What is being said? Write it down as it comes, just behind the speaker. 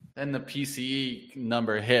And the PCE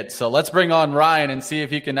number hit. So let's bring on Ryan and see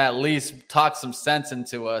if he can at least talk some sense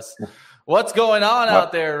into us. What's going on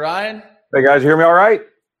out there, Ryan? Hey, guys, you hear me all right?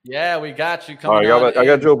 Yeah, we got you coming on. I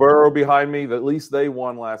got Joe Burrow behind me. At least they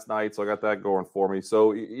won last night, so I got that going for me.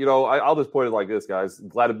 So, I'll just put it like this, guys.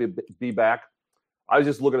 Glad to be back. I was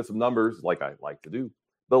just looking at some numbers like I like to do.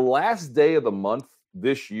 The last day of the month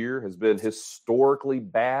this year has been historically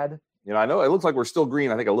bad. I know it looks like we're still green,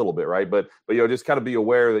 I think a little bit, right? But just kind of be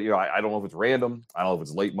aware that, I don't know if it's random. I don't know if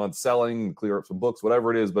it's late month selling, clear up some books, whatever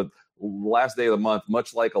it is. But last day of the month,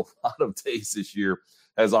 much like a lot of days this year,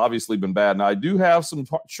 has obviously been bad. Now, I do have some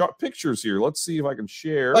pictures here. Let's see if I can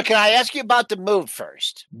share. But can I ask you about the move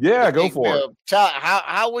first? Yeah, go for it. Tell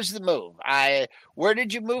how was the move? Where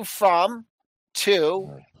did you move from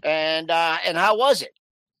to, and how was it?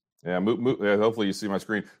 Yeah, hopefully you see my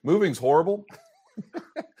screen. Moving's horrible.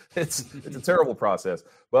 It's a terrible process.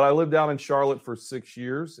 But I lived down in Charlotte for 6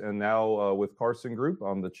 years, and now with CarsonGroup,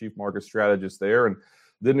 I'm the chief market strategist there, and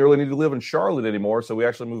didn't really need to live in Charlotte anymore. So we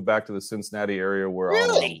actually moved back to the Cincinnati area where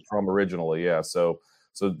I'm from originally. Yeah, so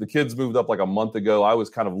the kids moved up like a month ago. I was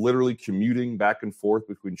kind of literally commuting back and forth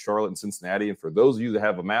between Charlotte and Cincinnati. And for those of you that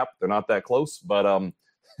have a map, they're not that close. But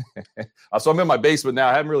so I'm in my basement now.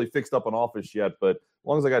 I haven't really fixed up an office yet, but as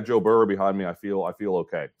long as I got Joe Burrow behind me, I feel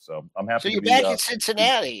okay. So I'm happy. So you're back in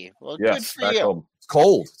Cincinnati. Well, yes, good for you. Home. It's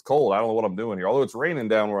cold. I don't know what I'm doing here. Although it's raining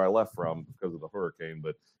down where I left from because of the hurricane.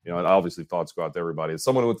 But obviously thoughts go out to everybody. As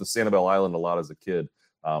someone who went to Sanibel Island a lot as a kid,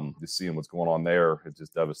 just seeing what's going on there, it's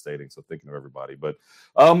just devastating. So thinking of everybody. But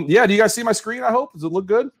do you guys see my screen? I hope. Does it look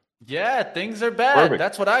good? Yeah, things are bad. Perfect.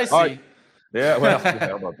 That's what I see. Right. Yeah, well,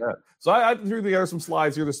 how about that? So I threw together some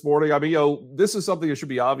slides here this morning. I mean, this is something that should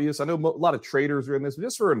be obvious. I know a lot of traders are in this, but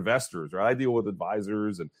just for investors, right? I deal with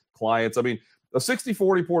advisors and clients. I mean, a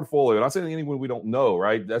 60-40 portfolio, not saying anyone we don't know,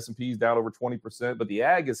 right? The S&P is down over 20%, but the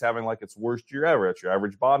ag is having like its worst year ever. That's your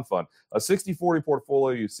average bond fund. A 60-40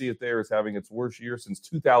 portfolio, you see it there, is having its worst year since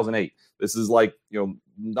 2008. This is like,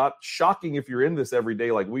 not shocking if you're in this every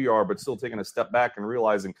day like we are, but still taking a step back and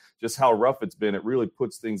realizing just how rough it's been. It really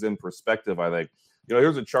puts things in perspective, I think.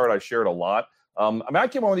 Here's a chart I shared a lot. I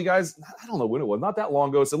came on with you guys, I don't know when it was, not that long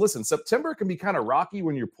ago. So listen, September can be kind of rocky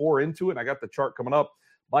when you pour into it. And I got the chart coming up.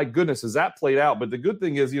 My goodness, has that played out? But the good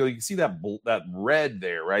thing is, you can see that red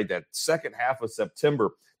there, right? That second half of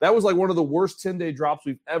September. That was like one of the worst 10-day drops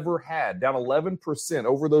we've ever had, down 11%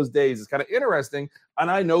 over those days. It's kind of interesting. And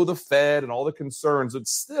I know the Fed and all the concerns, but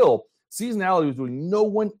still, seasonality was doing no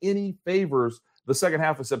one any favors the second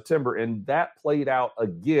half of September, and that played out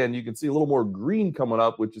again. You can see a little more green coming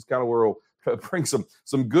up, which is kind of where we'll bring some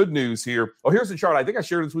good news here. Oh, here's the chart. I think I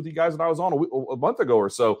shared this with you guys when I was on a month ago or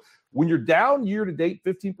so. When you're down year to date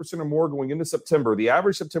 15% or more going into September, the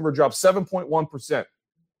average September dropped 7.1%.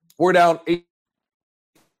 We're down 8.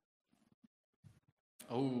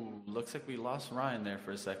 Oh, looks like we lost Ryan there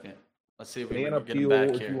for a second. Let's see if we can get him appeal, back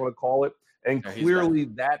if here. you want to call it. And clearly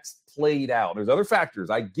that's played out. There's other factors.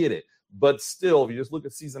 I get it. But still, if you just look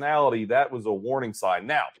at seasonality, that was a warning sign.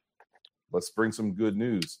 Now, let's bring some good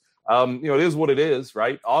news. It is what it is,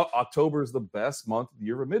 right? October is the best month of the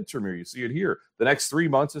year of a midterm year. You see it here. The next 3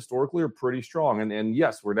 months historically are pretty strong. And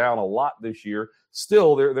yes, we're down a lot this year.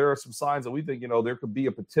 Still, there are some signs that we think, there could be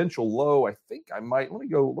a potential low. I think I might. Let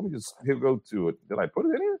me just go to it. Did I put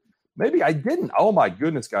it in here? Maybe I didn't. Oh, my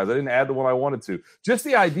goodness, guys. I didn't add the one I wanted to. Just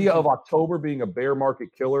the idea of October being a bear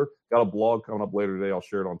market killer. Got a blog coming up later today. I'll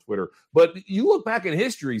share it on Twitter. But you look back in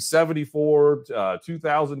history, 74,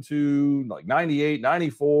 2002, like 98,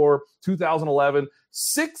 94, 2011.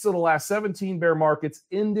 6 of the last 17 bear markets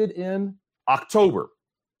ended in October.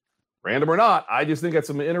 Random or not, I just think that's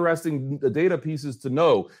some interesting data pieces to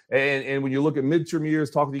know. And when you look at midterm years,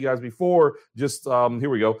 talking to you guys before, just here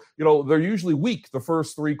we go. They're usually weak the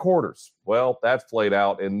first 3 quarters. Well, that's played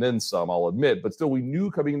out and then some, I'll admit. But still, we knew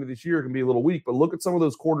coming into this year it can be a little weak. But look at some of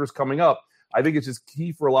those quarters coming up. I think it's just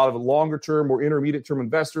key for a lot of longer term or intermediate term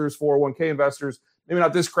investors, 401k investors. Maybe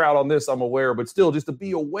not this crowd on this, I'm aware, but still just to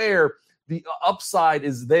be aware. The upside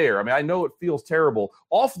is there. I mean, I know it feels terrible.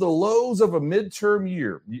 Off the lows of a midterm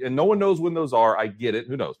year, and no one knows when those are. I get it.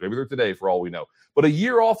 Who knows? Maybe they're today for all we know. But a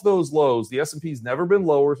year off those lows, the S&P's never been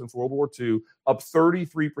lower since World War II, up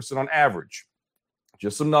 33% on average.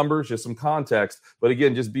 Just some numbers, just some context. But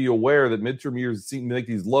again, just be aware that midterm years seem to make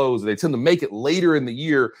these lows, and they tend to make it later in the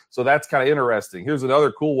year. So that's kind of interesting. Here's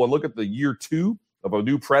another cool one. Look at the year 2 of a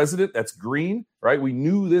new president. That's green, right? We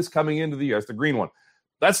knew this coming into the year. That's the green one.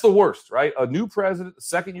 That's the worst, right? A new president,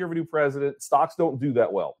 second year of a new president, stocks don't do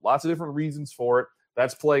that well. Lots of different reasons for it.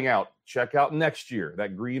 That's playing out. Check out next year,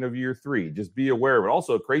 that green of year 3. Just be aware of it.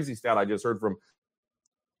 Also, a crazy stat I just heard from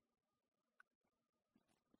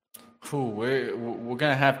We're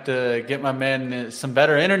gonna have to get my man some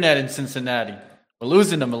better internet in Cincinnati. We're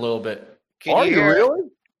losing him a little bit. Are you really?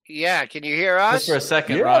 Yeah, can you hear us? Just for a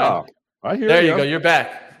second, Yeah, Ryan. I hear you. There you go. You're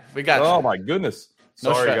back. We got you. Oh my goodness.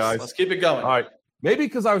 Sorry, guys. Let's keep it going. All right. Maybe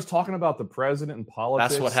because I was talking about the president and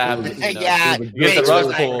politics. That's what happened. Yeah, get the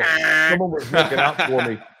rug pulled. Someone was looking out for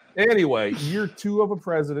me. Anyway, year 2 of a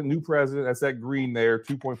president, new president. That's that green there,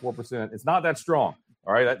 2.4%. It's not that strong.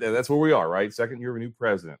 All right, that's where we are. Right, second year of a new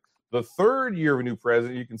president. The third year of a new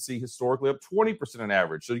president, you can see historically up 20% on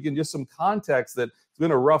average. So you can just some context that it's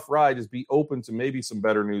been a rough ride. Just be open to maybe some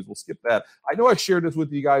better news. We'll skip that. I know I shared this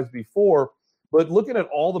with you guys before, but looking at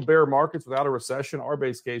all the bear markets without a recession, our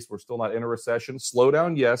base case, we're still not in a recession.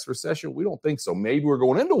 Slowdown, yes. Recession, we don't think so. Maybe we're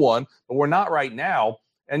going into one, but we're not right now.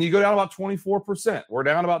 And you go down about 24%. We're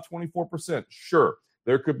down about 24%. Sure.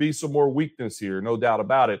 There could be some more weakness here, no doubt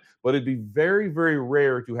about it. But it'd be very, very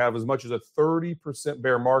rare to have as much as a 30%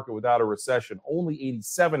 bear market without a recession. Only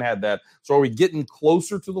 87 had that. So are we getting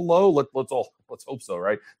closer to the low? Let's hope so,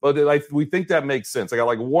 right? But we think that makes sense. I got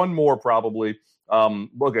like one more probably.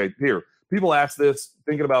 Okay, here. People ask this,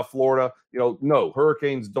 thinking about Florida, no,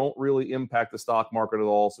 hurricanes don't really impact the stock market at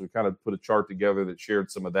all. So we kind of put a chart together that shared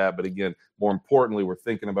some of that. But again, more importantly, we're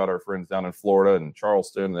thinking about our friends down in Florida and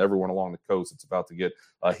Charleston and everyone along the coast. It's about to get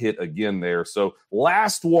a hit again there. So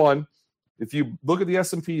last one, if you look at the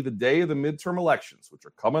S&P, the day of the midterm elections, which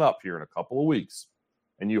are coming up here in a couple of weeks,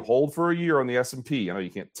 and you hold for a year on the S&P, I know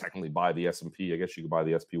you can't technically buy the S&P. I guess you can buy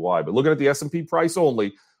the SPY. But looking at the S&P price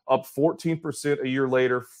only, up 14% a year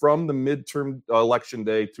later from the midterm election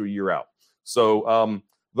day to a year out. So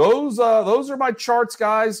those are my charts,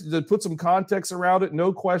 guys, to put some context around it.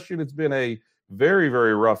 No question, it's been a very,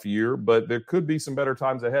 very rough year, but there could be some better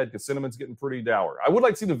times ahead because sentiment's getting pretty dour. I would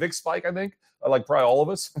like to see the VIX spike, I think, like probably all of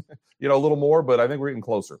us, a little more, but I think we're getting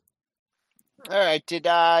closer. All right.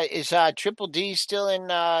 Is Triple D still in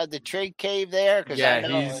the trade cave there?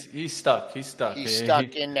 Yeah, he's stuck. He's stuck. He's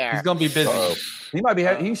stuck in there. He's gonna be busy. He might be.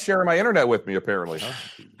 He's sharing my internet with me, apparently. Huh?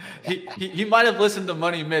 He might have listened to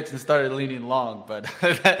Money Mitch and started leaning long, but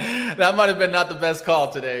that might have been not the best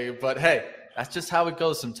call today. But hey, that's just how it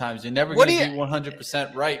goes sometimes. You're never going to be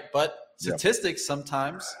 100% right, but statistics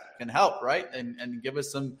sometimes can help, right? And give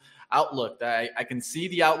us some outlook. I can see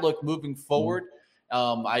the outlook moving forward.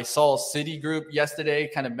 I saw Citigroup yesterday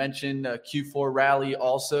kind of mention a Q4 rally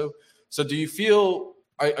also. So do you feel,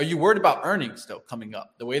 are you worried about earnings though coming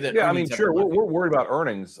up the way that? Yeah, I mean, sure. We're worried about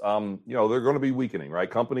earnings. They're going to be weakening, right?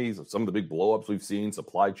 Companies, some of the big blowups we've seen,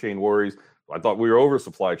 supply chain worries. I thought we were over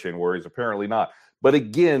supply chain worries. Apparently not. But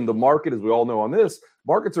again, the market, as we all know on this,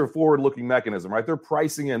 markets are a forward-looking mechanism, right? They're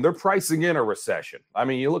pricing in a recession. I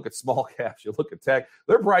mean, you look at small caps, you look at tech,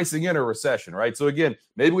 they're pricing in a recession, right? So again,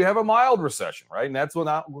 maybe we have a mild recession, right? And that's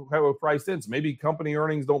what we're priced in. So maybe company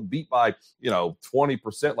earnings don't beat by,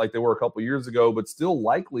 20% like they were a couple of years ago, but still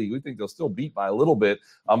likely, we think they'll still beat by a little bit.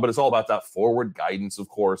 But it's all about that forward guidance, of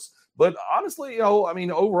course. But honestly,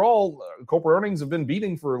 overall, corporate earnings have been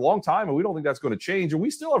beating for a long time, and we don't think that's going to change. And we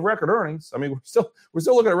still have record earnings. I mean, we're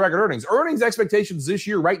still looking at record earnings. Earnings expectations this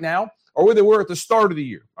year, right now, are where they were at the start of the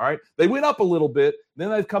year. All right, they went up a little bit, then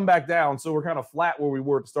they've come back down. So we're kind of flat where we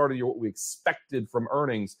were at the start of the year, what we expected from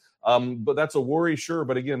earnings. But that's a worry, sure.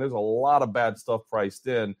 But again, there's a lot of bad stuff priced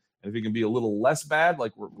in. And if it can be a little less bad,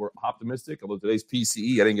 like we're optimistic. Although today's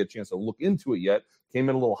PCE, I didn't get a chance to look into it yet, came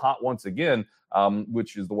in a little hot once again,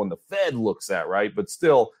 which is the one the Fed looks at, right? But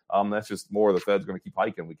still, that's just more the Fed's going to keep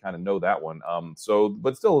hiking. We kind of know that one.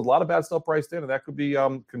 But still, a lot of bad stuff priced in, and that could be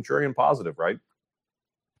contrarian positive, right?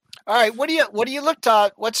 All right. What do you look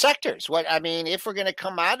to? What sectors? If we're going to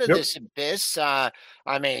come out of this abyss, people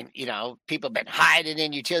have been hiding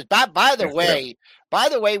in utilities. By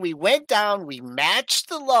the way, we went down, we matched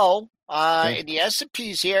the low in the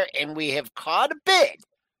S&Ps here, and we have caught a bid.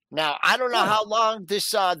 Now, I don't know how long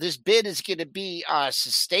this bid is going to be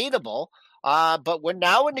sustainable. But we're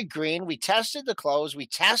now in the green. We tested the close. We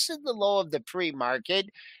tested the low of the pre-market.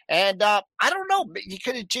 And I don't know. You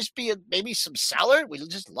could it just be maybe some seller. We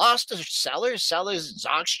just lost a seller. Seller's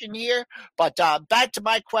auction here. But back to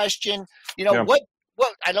my question,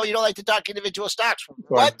 what I know you don't like to talk individual stocks.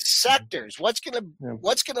 What sectors? What's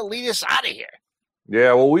gonna lead us out of here?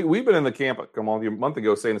 Yeah, well, we've been in the camp a month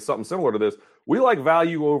ago saying something similar to this. We like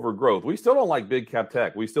value over growth. We still don't like big cap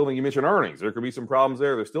tech. We still think you mentioned earnings. There could be some problems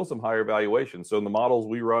there. There's still some higher valuations. So in the models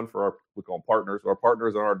we run for we call them partners, our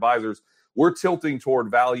partners and our advisors, we're tilting toward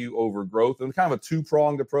value over growth and kind of a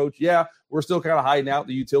two-pronged approach. Yeah, we're still kind of hiding out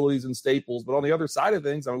the utilities and staples, but on the other side of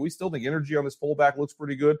things, I mean, we still think energy on this pullback looks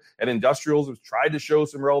pretty good, and industrials have tried to show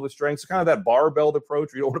some relative strength. So kind of that barbelled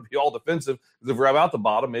approach. We don't want to be all defensive, because if we're about the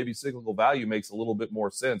bottom, maybe cyclical value makes a little bit more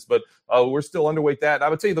sense. But we're still underweight that. And I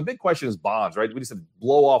would tell you the big question is bonds, right? We just had to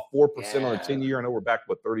blow off 4% on a 10-year. I know we're back,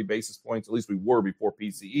 30 basis points? At least we were before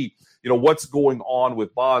PCE. What's going on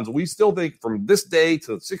with bonds? We still think from this day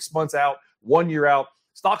to 6 months out, 1 year out,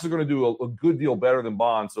 stocks are going to do a good deal better than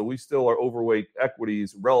bonds. So we still are overweight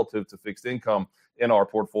equities relative to fixed income in our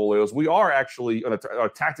portfolios. We are actually, on our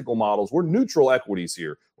tactical models, we're neutral equities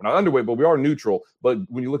here. We're not underweight, but we are neutral. But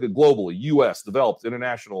when you look at globally, U.S., developed,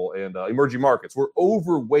 international, and emerging markets, we're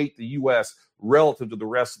overweight the U.S. relative to the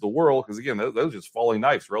rest of the world, because, again, those are just falling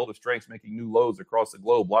knives, relative strengths making new lows across the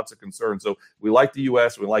globe, lots of concern. So we like the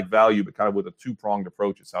U.S., we like value, but kind of with a two-pronged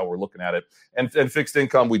approach is how we're looking at it. And fixed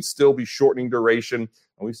income, we'd still be shortening duration,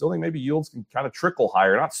 and we still think maybe yields can kind of trickle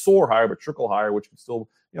higher, not soar higher, but trickle higher, which can still,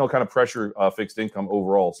 kind of pressure fixed income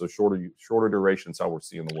overall. So shorter duration is how we're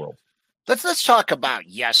seeing the world. Let's talk about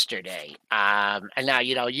yesterday. And now,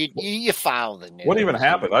 you follow the news. What even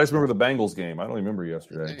happened? I just remember the Bengals game. I don't remember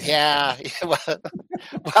yesterday. Yeah.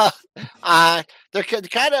 They're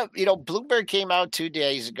kind of, Bloomberg came out 2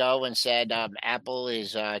 days ago and said Apple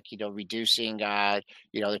is, reducing,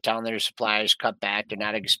 they're telling their suppliers cut back. They're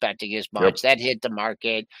not expecting as much. That hit the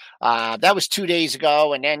market. That was 2 days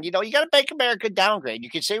ago. And then, you got to Bank America downgrade.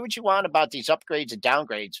 You can say what you want about these upgrades and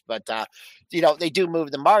downgrades, but, they do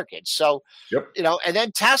move the market. So, and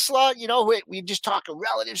then Tesla, we just talk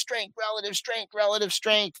relative strength,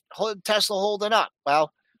 Tesla holding up.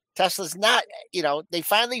 Well, Tesla's not, they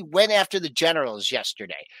finally went after the generals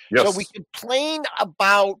yesterday. Yes. So we complain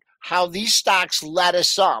about how these stocks let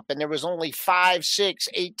us up, and there was only 5, 6,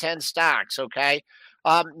 8, 10 stocks. Okay.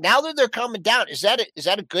 Now that they're coming down, is that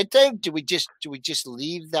a good thing? Do we just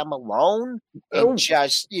leave them alone and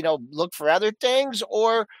just, look for other things,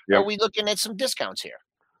 or are we looking at some discounts here?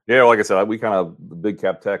 Yeah, like I said, the big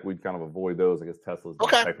cap tech, we'd kind of avoid those. I guess Tesla's not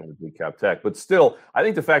technically big cap tech, but still, I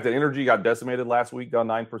think the fact that energy got decimated last week, down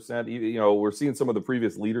 9%, we're seeing some of the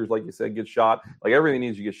previous leaders, like you said, get shot. Like everything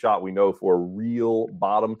needs to get shot, we know, for a real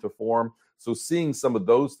bottom to form. So seeing some of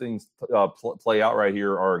those things play out right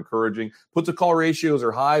here are encouraging. Put to call ratios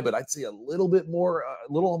are high, but I'd say a little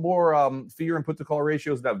more fear in put to call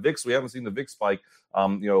ratios. That VIX, we haven't seen the VIX spike,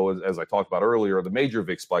 as I talked about earlier, the major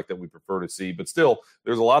VIX spike that we prefer to see. But still,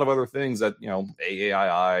 there's a lot of other things that, AAII,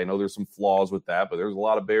 I know there's some flaws with that, but there's a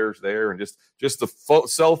lot of bears there. And just the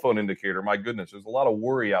cell phone indicator, my goodness, there's a lot of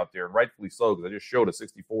worry out there, and rightfully so, because I just showed a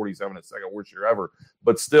 60-40, 7 second worst year ever.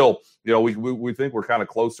 But still, we think we're kind of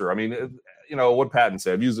closer. I mean, what Patton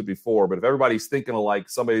said, I've used it before, but if everybody's thinking alike,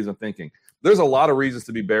 somebody isn't thinking. There's a lot of reasons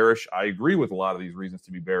to be bearish. I agree with a lot of these reasons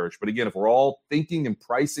to be bearish. But again, if we're all thinking and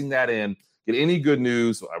pricing that in, get any good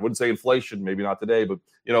news, I wouldn't say inflation, maybe not today, but,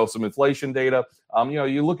 some inflation data.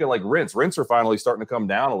 You look at like rents. Rents are finally starting to come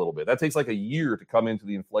down a little bit. That takes like a year to come into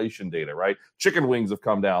the inflation data, right? Chicken wings have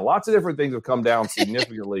come down. Lots of different things have come down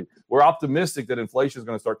significantly. We're optimistic that inflation is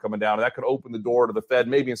going to start coming down, and that could open the door to the Fed.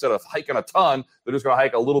 Maybe instead of hiking a ton, they're just going to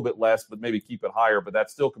hike a little bit less, but maybe keep it higher. But that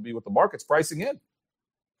still could be what the market's pricing in.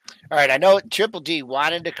 All right, I know Triple D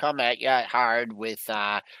wanted to come at you hard with,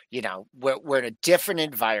 we're in a different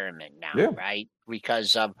environment now, right?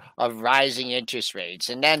 Because of rising interest rates.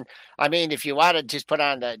 And then, I mean, if you want to just put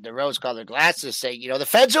on the rose-colored glasses, say, the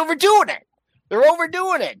Fed's overdoing it. They're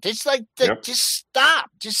overdoing it. Just just stop.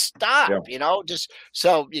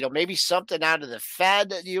 So, maybe something out of the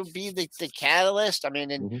Fed, you'll be the catalyst. I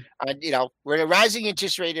mean, we're in a rising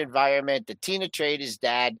interest rate environment. The Tina trade is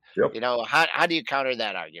dead. How do you counter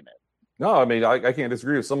that argument? No, I mean, I can't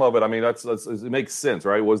disagree with some of it. I mean, that's it makes sense,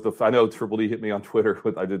 right? I know Triple D hit me on Twitter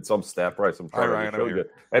with, I did some stat price. I'm trying to show you.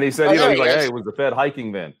 And he said, he's like, hey, was the Fed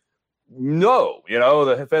hiking then? No,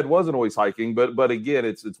 the Fed wasn't always hiking, but again,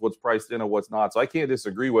 it's what's priced in and what's not. So I can't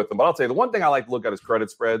disagree with them. But I'll tell you, the one thing I like to look at is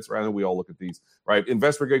credit spreads. Right? I know we all look at these, right?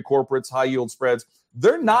 Investment grade corporates, high yield spreads.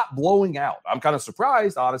 They're not blowing out. I'm kind of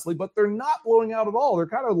surprised, honestly, but they're not blowing out at all. They're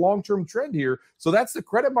kind of a long-term trend here. So that's the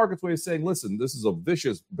credit market's way of saying, listen, this is a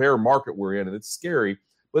vicious bear market we're in, and it's scary.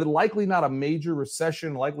 But likely not a major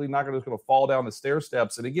recession, likely not going to fall down the stair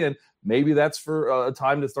steps. And again, maybe that's for a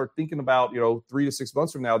time to start thinking about, 3 to 6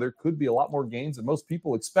 months from now, there could be a lot more gains than most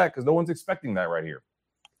people expect, because no one's expecting that right here.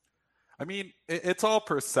 I mean, it's all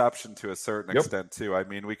perception to a certain extent, too. I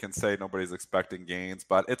mean, we can say nobody's expecting gains,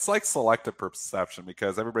 but it's like selective perception,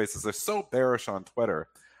 because everybody says they're so bearish on Twitter.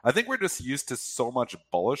 I think we're just used to so much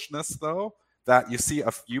bullishness, though, that you see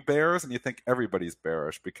a few bears and you think everybody's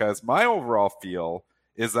bearish, because my overall feel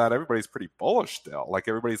is that everybody's pretty bullish still. Like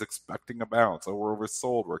everybody's expecting a bounce. Oh, we're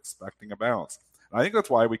oversold. We're expecting a bounce. And I think that's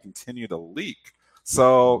why we continue to leak.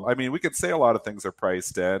 So, I mean, we could say a lot of things are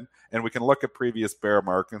priced in, and we can look at previous bear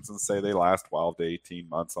markets and say they last 12 to 18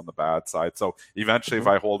 months on the bad side. So eventually, if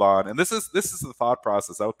I hold on, and this is the thought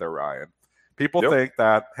process out there, Ryan. People think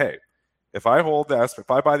that, hey, if I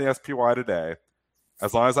buy the SPY today,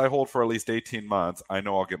 as long as I hold for at least 18 months, I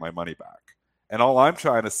know I'll get my money back. And all I'm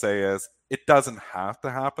trying to say is it doesn't have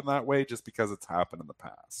to happen that way just because it's happened in the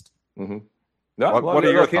past. Mm-hmm. What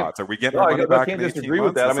are your thoughts? Are we getting our money back in 18 months?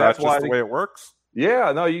 With that. I mean, that's just the way it works?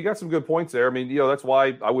 Yeah, no, you got some good points there. I mean, that's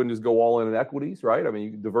why I wouldn't just go all in equities, right? I mean,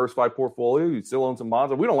 you diversify portfolio, you still own some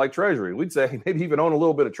bonds. We don't like treasury. We'd say maybe even own a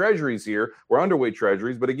little bit of treasuries here. We're underweight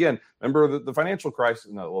treasuries. But again, remember the financial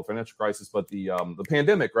crisis, but the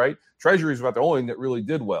pandemic, right? Treasuries were about the only thing that really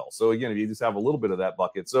did well. So again, if you just have a little bit of that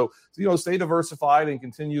bucket. So stay diversified and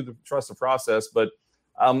continue to trust the process. But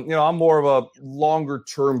I'm more of a longer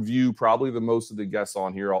term view, probably than most of the guests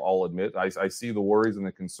on here. I'll admit, I see the worries and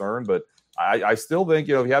the concern, but I still think,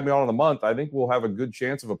 if you have me on in a month, I think we'll have a good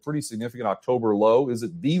chance of a pretty significant October low. Is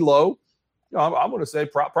it the low? I'm going to say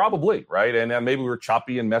probably, right? And maybe we're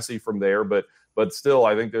choppy and messy from there, but still,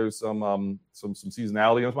 I think there's some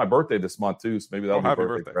seasonality. It's my birthday this month too, so maybe that'll be a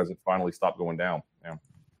birthday present. Finally, stop going down. Yeah.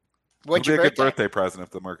 What's your good birthday present if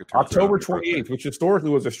the market turns October 28th, which historically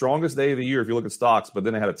was the strongest day of the year if you look at stocks, but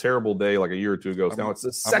then it had a terrible day like a year or two ago. So now it's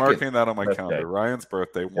the second. I'm marking that on my calendar. Ryan's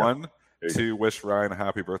birthday. One, to wish Ryan a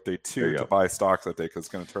happy birthday. Two, to buy stocks that day because it's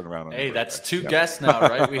going to turn around. Hey, that's two guests now,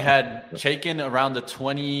 right? We had Chaikin around the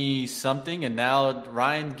 20-something, and now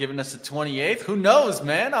Ryan giving us the 28th. Who knows,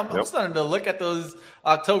 man? I'm starting to look at those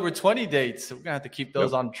October 20 dates. So we're going to have to keep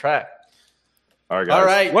those on track. All right, guys. All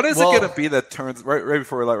right. What is it going to be that turns right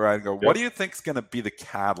before we let Ryan go? What do you think is going to be the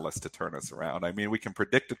catalyst to turn us around? I mean, we can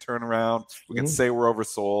predict a turnaround. We can say we're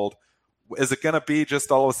oversold. Is it going to be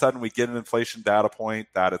just all of a sudden we get an inflation data point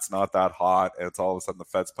that it's not that hot and it's all of a sudden the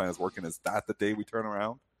Fed's plan is working? Is that the day we turn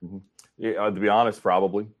around? Mm-hmm. Yeah, to be honest,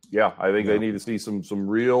 probably. Yeah, I think they need to see some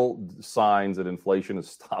real signs that inflation has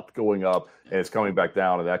stopped going up and it's coming back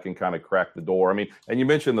down, and that can kind of crack the door. I mean, and you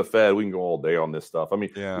mentioned the Fed. We can go all day on this stuff. I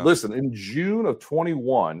mean, listen, in June of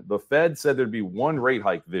 21, the Fed said there'd be one rate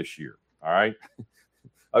hike this year. All right.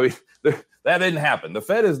 I mean, that didn't happen. The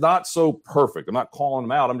Fed is not so perfect. I'm not calling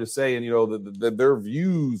them out. I'm just saying, their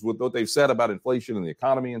views with what they've said about inflation and the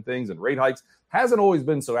economy and things and rate hikes hasn't always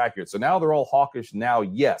been so accurate. So now they're all hawkish now,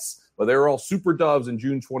 yes, but they were all super doves in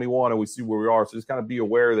June 21, and we see where we are. So just kind of be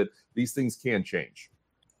aware that these things can change.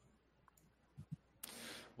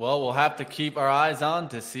 Well, we'll have to keep our eyes on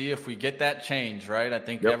to see if we get that change, right? I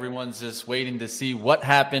think everyone's just waiting to see what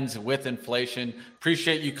happens with inflation.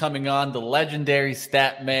 Appreciate you coming on, the legendary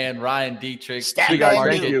stat man, Ryan Detrick,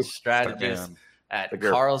 Market Strategist at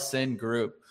CarsonGroup.